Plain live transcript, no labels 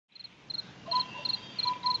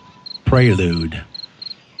Prelude,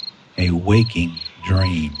 a waking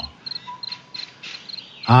dream.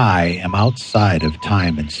 I am outside of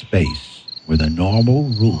time and space, where the normal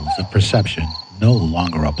rules of perception no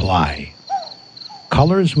longer apply.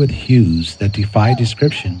 Colors with hues that defy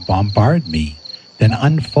description bombard me, then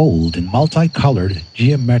unfold in multicolored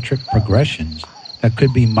geometric progressions that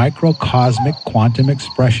could be microcosmic quantum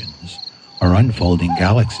expressions or unfolding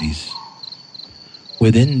galaxies.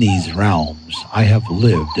 Within these realms, I have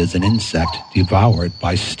lived as an insect devoured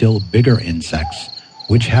by still bigger insects,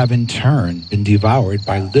 which have in turn been devoured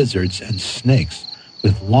by lizards and snakes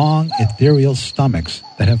with long ethereal stomachs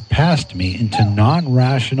that have passed me into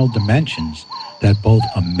non-rational dimensions that both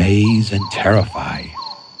amaze and terrify.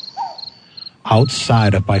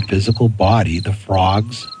 Outside of my physical body, the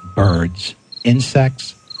frogs, birds,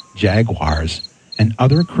 insects, jaguars, and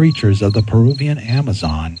other creatures of the Peruvian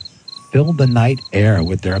Amazon fill the night air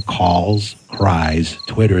with their calls, cries,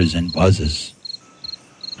 twitters, and buzzes.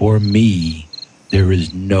 For me, there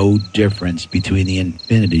is no difference between the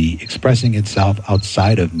infinity expressing itself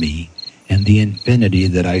outside of me and the infinity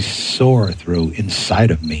that I soar through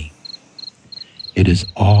inside of me. It is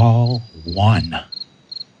all one.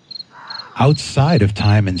 Outside of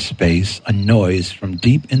time and space, a noise from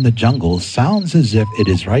deep in the jungle sounds as if it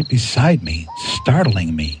is right beside me,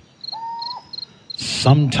 startling me.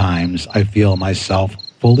 Sometimes I feel myself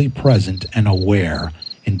fully present and aware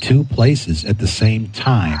in two places at the same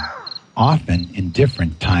time, often in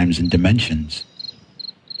different times and dimensions.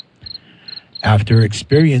 After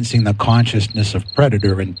experiencing the consciousness of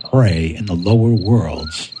predator and prey in the lower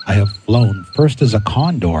worlds, I have flown first as a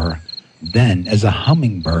condor, then as a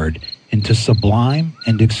hummingbird into sublime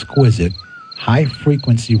and exquisite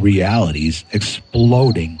high-frequency realities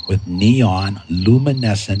exploding with neon,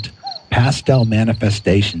 luminescent, pastel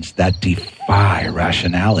manifestations that defy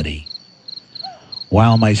rationality.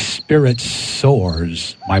 While my spirit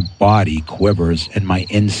soars, my body quivers and my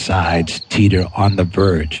insides teeter on the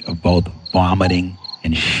verge of both vomiting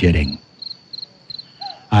and shitting.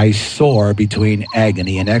 I soar between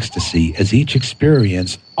agony and ecstasy as each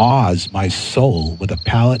experience awes my soul with a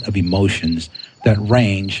palette of emotions that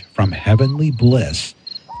range from heavenly bliss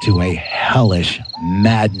to a hellish,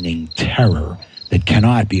 maddening terror that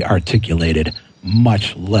cannot be articulated,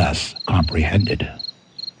 much less comprehended.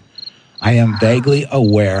 I am vaguely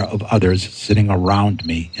aware of others sitting around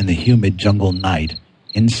me in the humid jungle night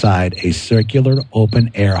inside a circular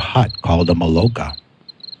open-air hut called a maloca.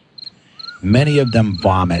 Many of them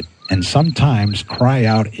vomit and sometimes cry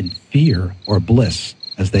out in fear or bliss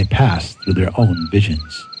as they pass through their own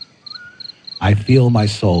visions. I feel my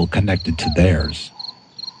soul connected to theirs.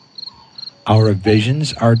 Our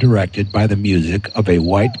visions are directed by the music of a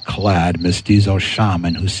white-clad mestizo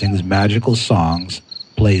shaman who sings magical songs,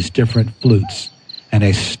 plays different flutes, and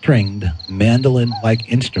a stringed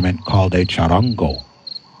mandolin-like instrument called a charango.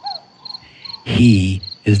 He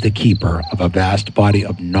is the keeper of a vast body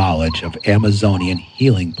of knowledge of Amazonian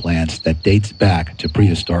healing plants that dates back to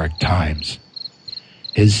prehistoric times.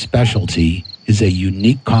 His specialty is a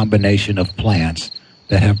unique combination of plants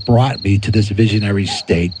that have brought me to this visionary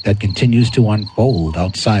state that continues to unfold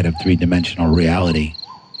outside of three-dimensional reality.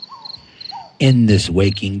 In this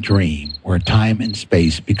waking dream, where time and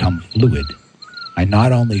space become fluid, I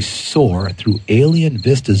not only soar through alien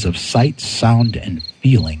vistas of sight, sound, and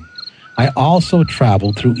feeling, I also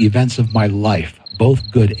travel through events of my life,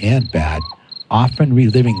 both good and bad, often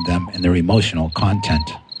reliving them in their emotional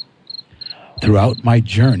content. Throughout my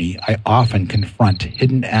journey, I often confront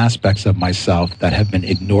hidden aspects of myself that have been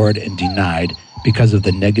ignored and denied because of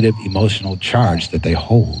the negative emotional charge that they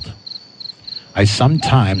hold. I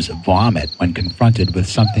sometimes vomit when confronted with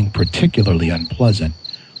something particularly unpleasant,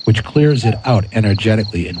 which clears it out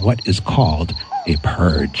energetically in what is called a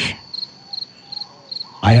purge.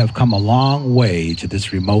 I have come a long way to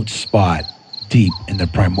this remote spot deep in the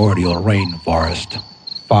primordial rainforest,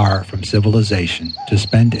 far from civilization, to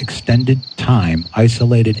spend extended time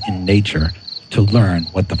isolated in nature to learn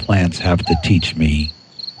what the plants have to teach me,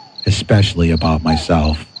 especially about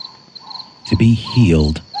myself. To be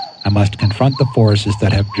healed, I must confront the forces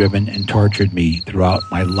that have driven and tortured me throughout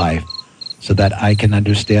my life so that I can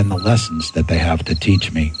understand the lessons that they have to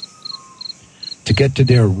teach me. To get to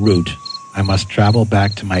their root, I must travel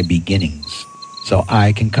back to my beginnings so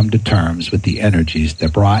I can come to terms with the energies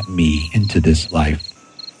that brought me into this life.